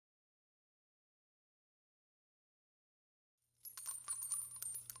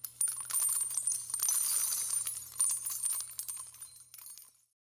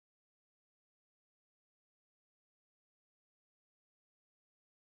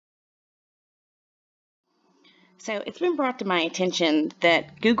So it's been brought to my attention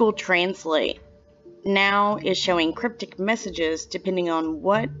that Google Translate now is showing cryptic messages depending on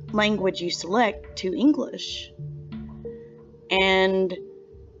what language you select to English. And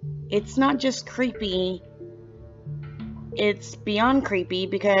it's not just creepy, it's beyond creepy,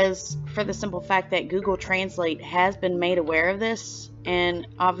 because for the simple fact that Google Translate has been made aware of this and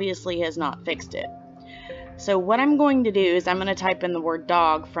obviously has not fixed it. So what I'm going to do is I'm going to type in the word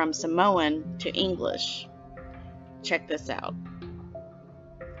dog from Samoan to English. Check this out.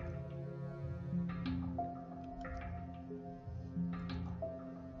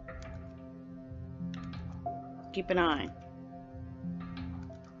 Keep an eye.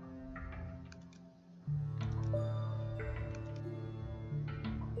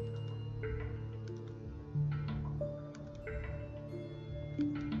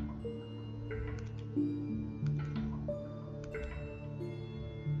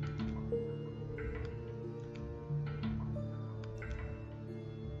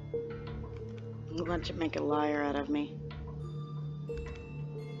 I'm going to make a liar out of me.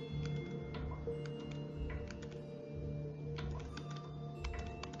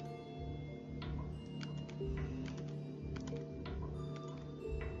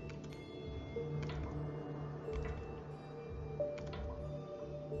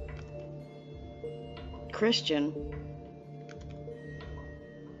 Christian.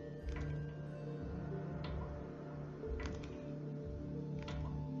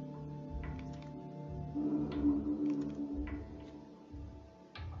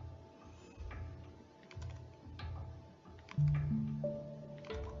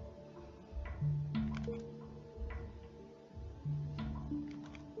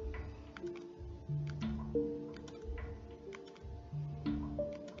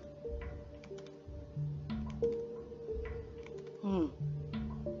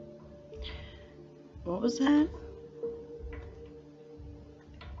 What was that?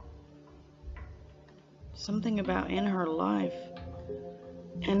 Something about in her life.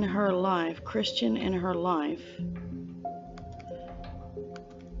 In her life. Christian in her life.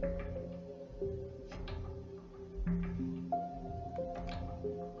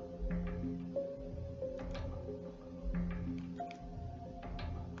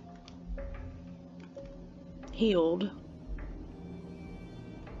 Healed.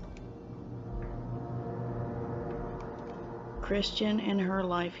 Christian in her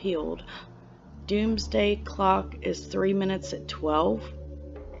life healed. Doomsday clock is 3 minutes at 12.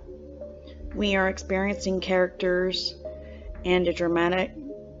 We are experiencing characters and dramatic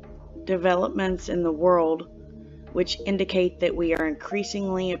developments in the world which indicate that we are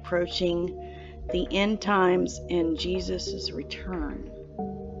increasingly approaching the end times and Jesus' return.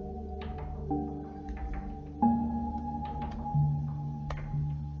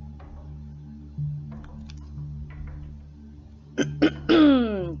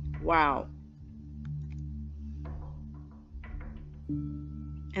 Wow.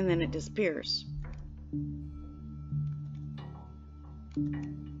 And then it disappears.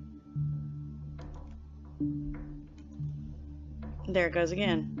 There it goes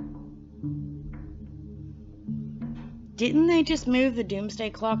again. Didn't they just move the doomsday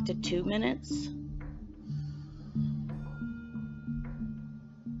clock to 2 minutes?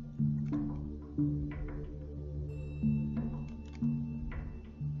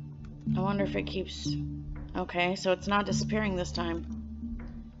 I wonder if it keeps... Okay, so it's not disappearing this time.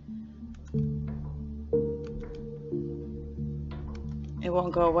 It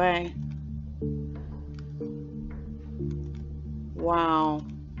won't go away. Wow.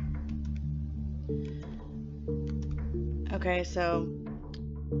 Okay, so...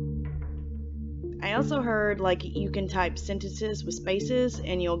 I also heard, like, you can type sentences with spaces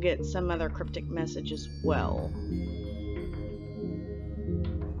and you'll get some other cryptic message as well.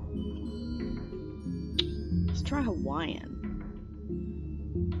 Let's try Hawaiian.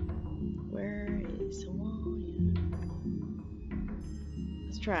 Where is Hawaiian?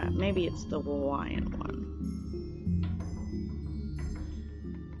 Let's try it. Maybe it's the Hawaiian one.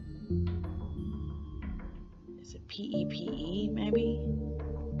 Is it P-E-P-E, maybe?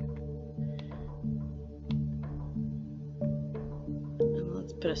 And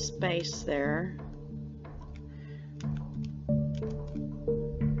let's put a space there.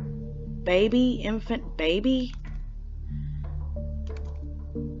 Baby, infant, baby?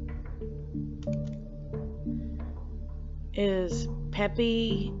 Is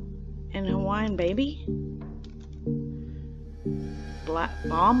Peppy in Hawaiian baby?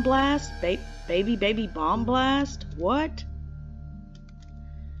 Bomb blast? Baby bomb blast? What?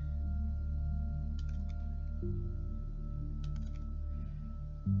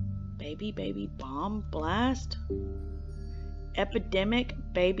 Baby, baby, bomb blast? Epidemic,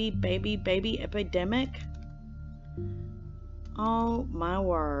 baby, baby, baby, epidemic? Oh my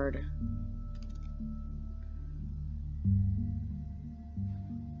word.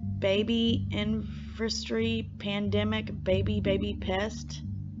 Baby industry, pandemic, baby, baby pest?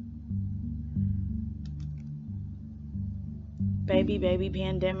 Baby, baby,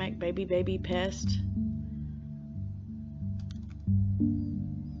 pandemic, baby, baby pest?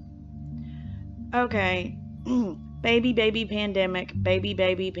 Okay. Baby, baby, pandemic, baby,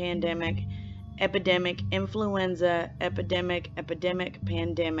 baby, pandemic, epidemic, influenza, epidemic, epidemic,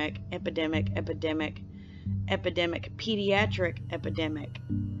 pandemic, epidemic, epidemic, epidemic, pediatric epidemic.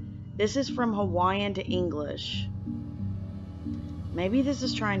 This is from Hawaiian to English. Maybe this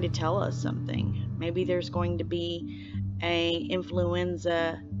is trying to tell us something. Maybe there's going to be a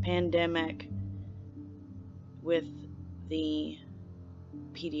influenza pandemic with the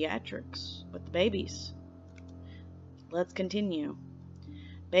pediatrics, with the babies. Let's continue.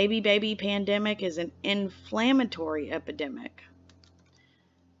 Baby, baby, pandemic is an inflammatory epidemic.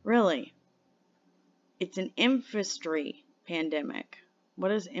 Really? It's an infantry pandemic. What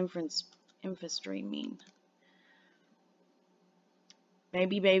does infantry mean?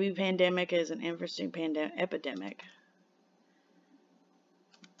 Baby, baby, pandemic is an infantry epidemic.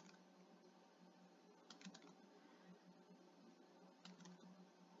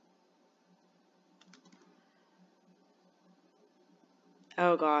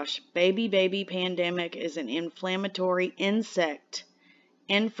 Oh gosh, baby, baby, pandemic is an inflammatory insect.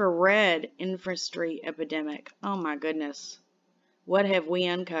 Infrared infantry epidemic. Oh my goodness. What have we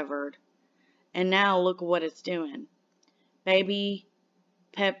uncovered? And now look what it's doing. Baby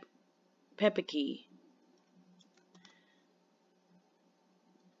pepicky.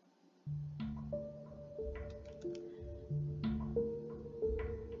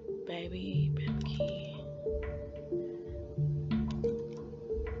 Baby pepicky.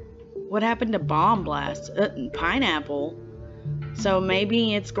 What happened to bomb blast? Pineapple. So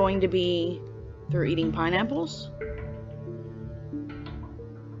maybe it's going to be through eating pineapples?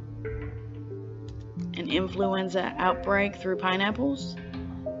 An influenza outbreak through pineapples?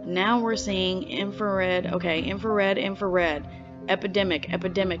 Now we're seeing infrared. Okay, infrared. Epidemic,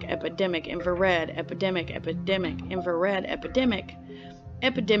 epidemic, epidemic, infrared, epidemic, epidemic, infrared, epidemic,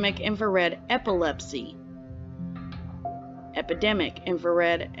 epidemic, infrared, epilepsy. Epidemic,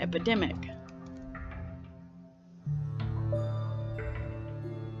 infrared, epidemic.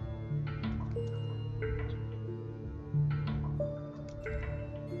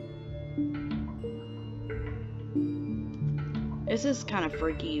 This is kind of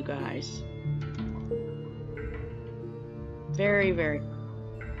freaky, you guys. Very, very.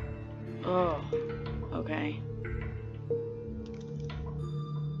 Oh, okay.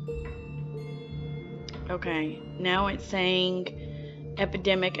 Okay, now it's saying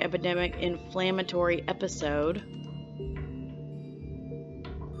epidemic, inflammatory episode.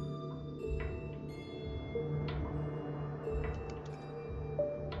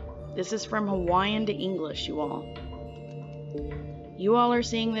 This is from Hawaiian to English, you all. You all are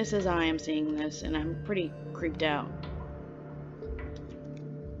seeing this as I am seeing this, and I'm pretty creeped out.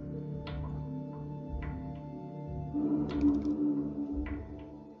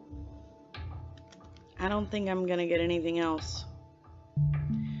 I don't think I'm gonna get anything else.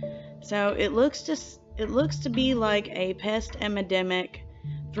 So it looks to be like a pest epidemic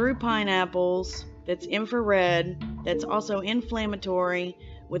through pineapples that's infrared, that's also inflammatory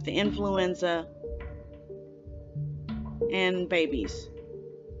with the influenza and babies.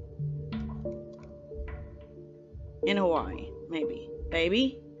 In Hawaii, maybe.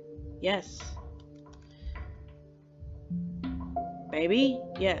 Baby? Yes. Baby?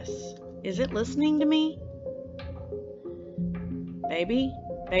 Yes. Is it listening to me? Baby?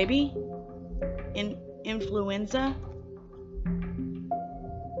 Baby? Influenza?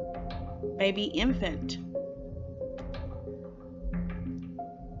 Baby infant?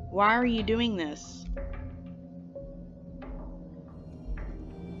 Why are you doing this?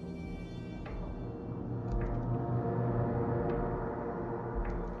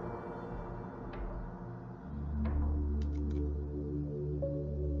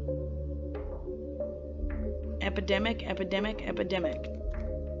 Epidemic, epidemic, epidemic.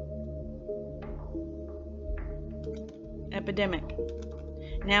 Epidemic.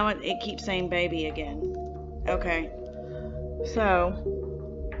 Now it keeps saying baby again. Okay. So,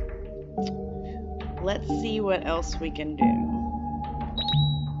 let's see what else we can do.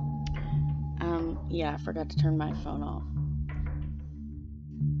 Yeah, I forgot to turn my phone off.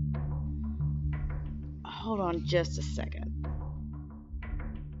 Hold on just a second.